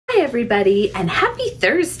everybody, and happy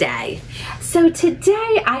Thursday. So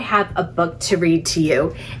today I have a book to read to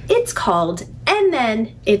you. It's called And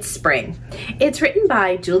Then It's Spring. It's written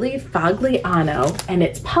by Julie Fogliano and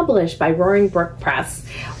it's published by Roaring Brook Press,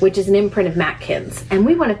 which is an imprint of Matkins. And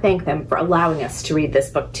we want to thank them for allowing us to read this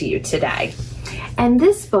book to you today. And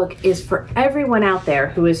this book is for everyone out there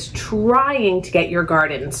who is trying to get your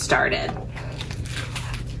garden started.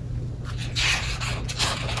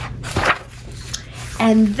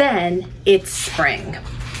 And then it's spring.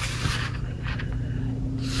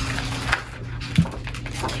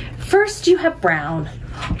 First you have brown.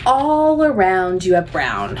 All around you have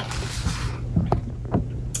brown.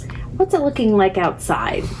 What's it looking like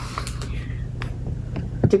outside?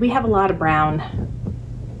 Did we have a lot of brown?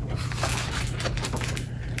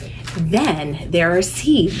 Then there are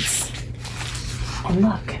seeds. And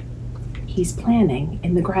look, he's planting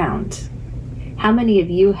in the ground. How many of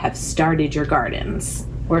you have started your gardens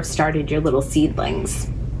or have started your little seedlings?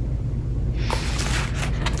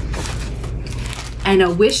 And a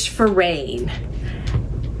wish for rain.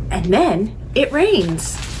 And then it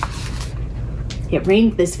rains. It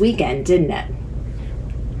rained this weekend, didn't it?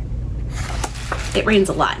 It rains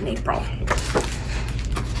a lot in April.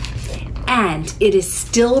 And it is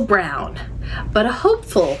still brown, but a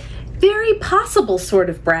hopeful, very possible sort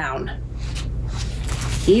of brown.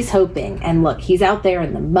 He's hoping, and look, he's out there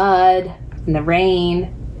in the mud, in the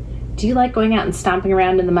rain. Do you like going out and stomping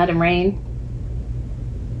around in the mud and rain?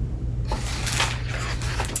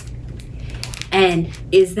 And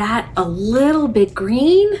is that a little bit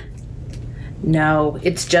green? No,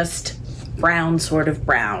 it's just brown, sort of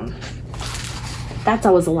brown. That's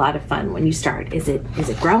always a lot of fun when you start. Is it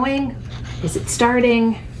growing? Is it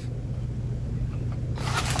starting?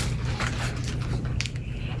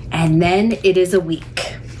 And then it is a week.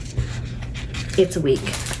 It's a week.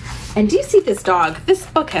 And do you see this dog? This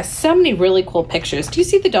book has so many really cool pictures. Do you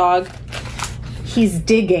see the dog? He's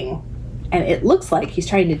digging, and it looks like he's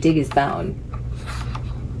trying to dig his bone.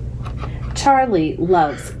 Charlie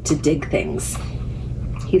loves to dig things.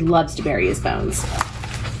 He loves to bury his bones.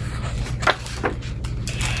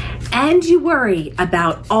 And you worry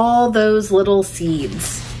about all those little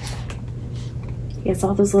seeds. He has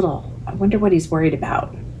all those little, I wonder what he's worried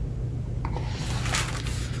about.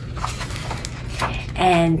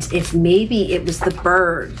 And if maybe it was the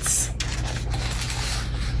birds.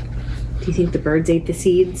 Do you think the birds ate the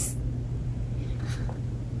seeds?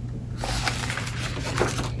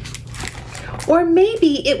 Or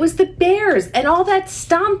maybe it was the bears and all that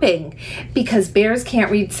stomping, because bears can't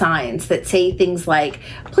read signs that say things like,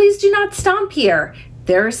 please do not stomp here.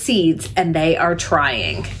 There are seeds and they are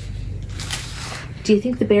trying. Do you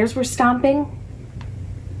think the bears were stomping?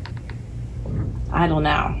 I don't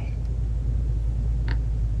know.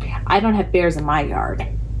 I don't have bears in my yard.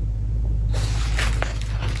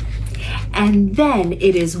 And then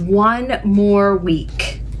it is one more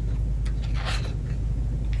week.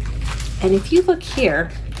 And if you look here,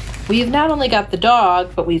 we've not only got the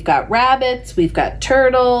dog, but we've got rabbits, we've got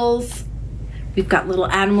turtles, we've got little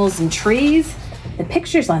animals and trees. The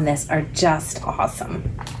pictures on this are just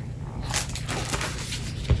awesome.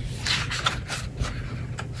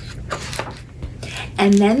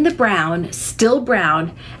 And then the brown, still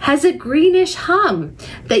brown, has a greenish hum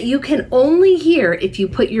that you can only hear if you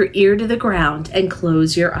put your ear to the ground and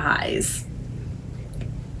close your eyes.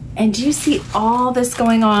 And do you see all this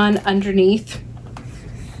going on underneath?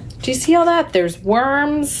 Do you see all that? There's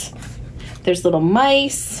worms, there's little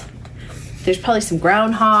mice, there's probably some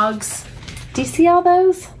groundhogs. Do you see all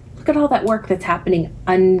those? Look at all that work that's happening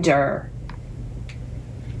under.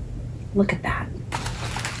 Look at that.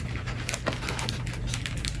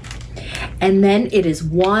 And then it is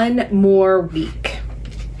one more week.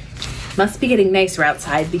 Must be getting nicer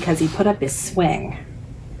outside because he put up his swing.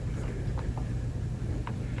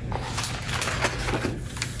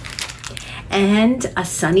 And a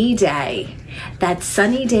sunny day. That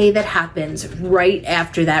sunny day that happens right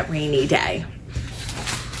after that rainy day.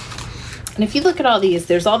 And if you look at all these,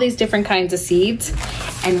 there's all these different kinds of seeds.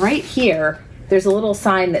 And right here, there's a little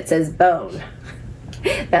sign that says bone.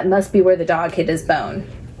 That must be where the dog hit his bone.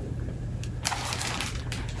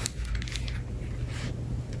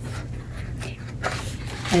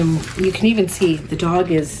 And you can even see the dog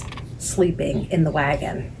is sleeping in the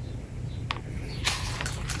wagon.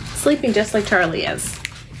 Sleeping just like Charlie is.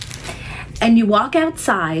 And you walk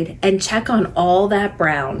outside and check on all that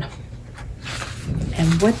brown.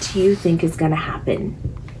 And what do you think is going to happen?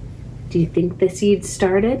 Do you think the seeds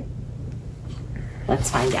started?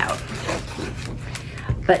 Let's find out.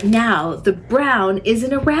 But now the brown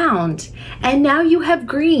isn't around, and now you have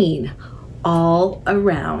green all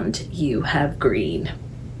around you have green.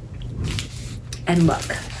 And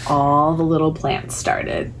look, all the little plants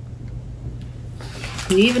started.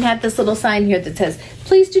 You even have this little sign here that says,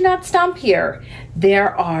 please do not stomp here.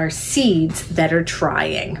 There are seeds that are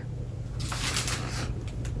trying.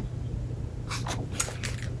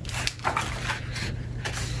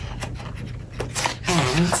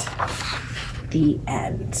 And the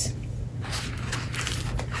end.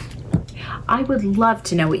 I would love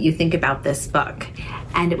to know what you think about this book.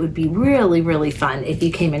 And it would be really, really fun if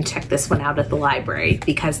you came and checked this one out at the library,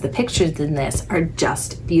 because the pictures in this are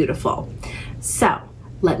just beautiful. So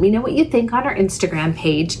let me know what you think on our Instagram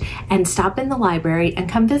page, and stop in the library and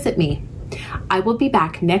come visit me. I will be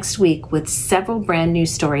back next week with several brand new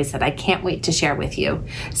stories that I can't wait to share with you.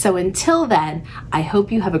 So until then, I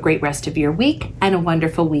hope you have a great rest of your week and a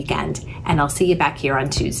wonderful weekend. And I'll see you back here on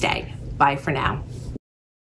Tuesday. Bye for now.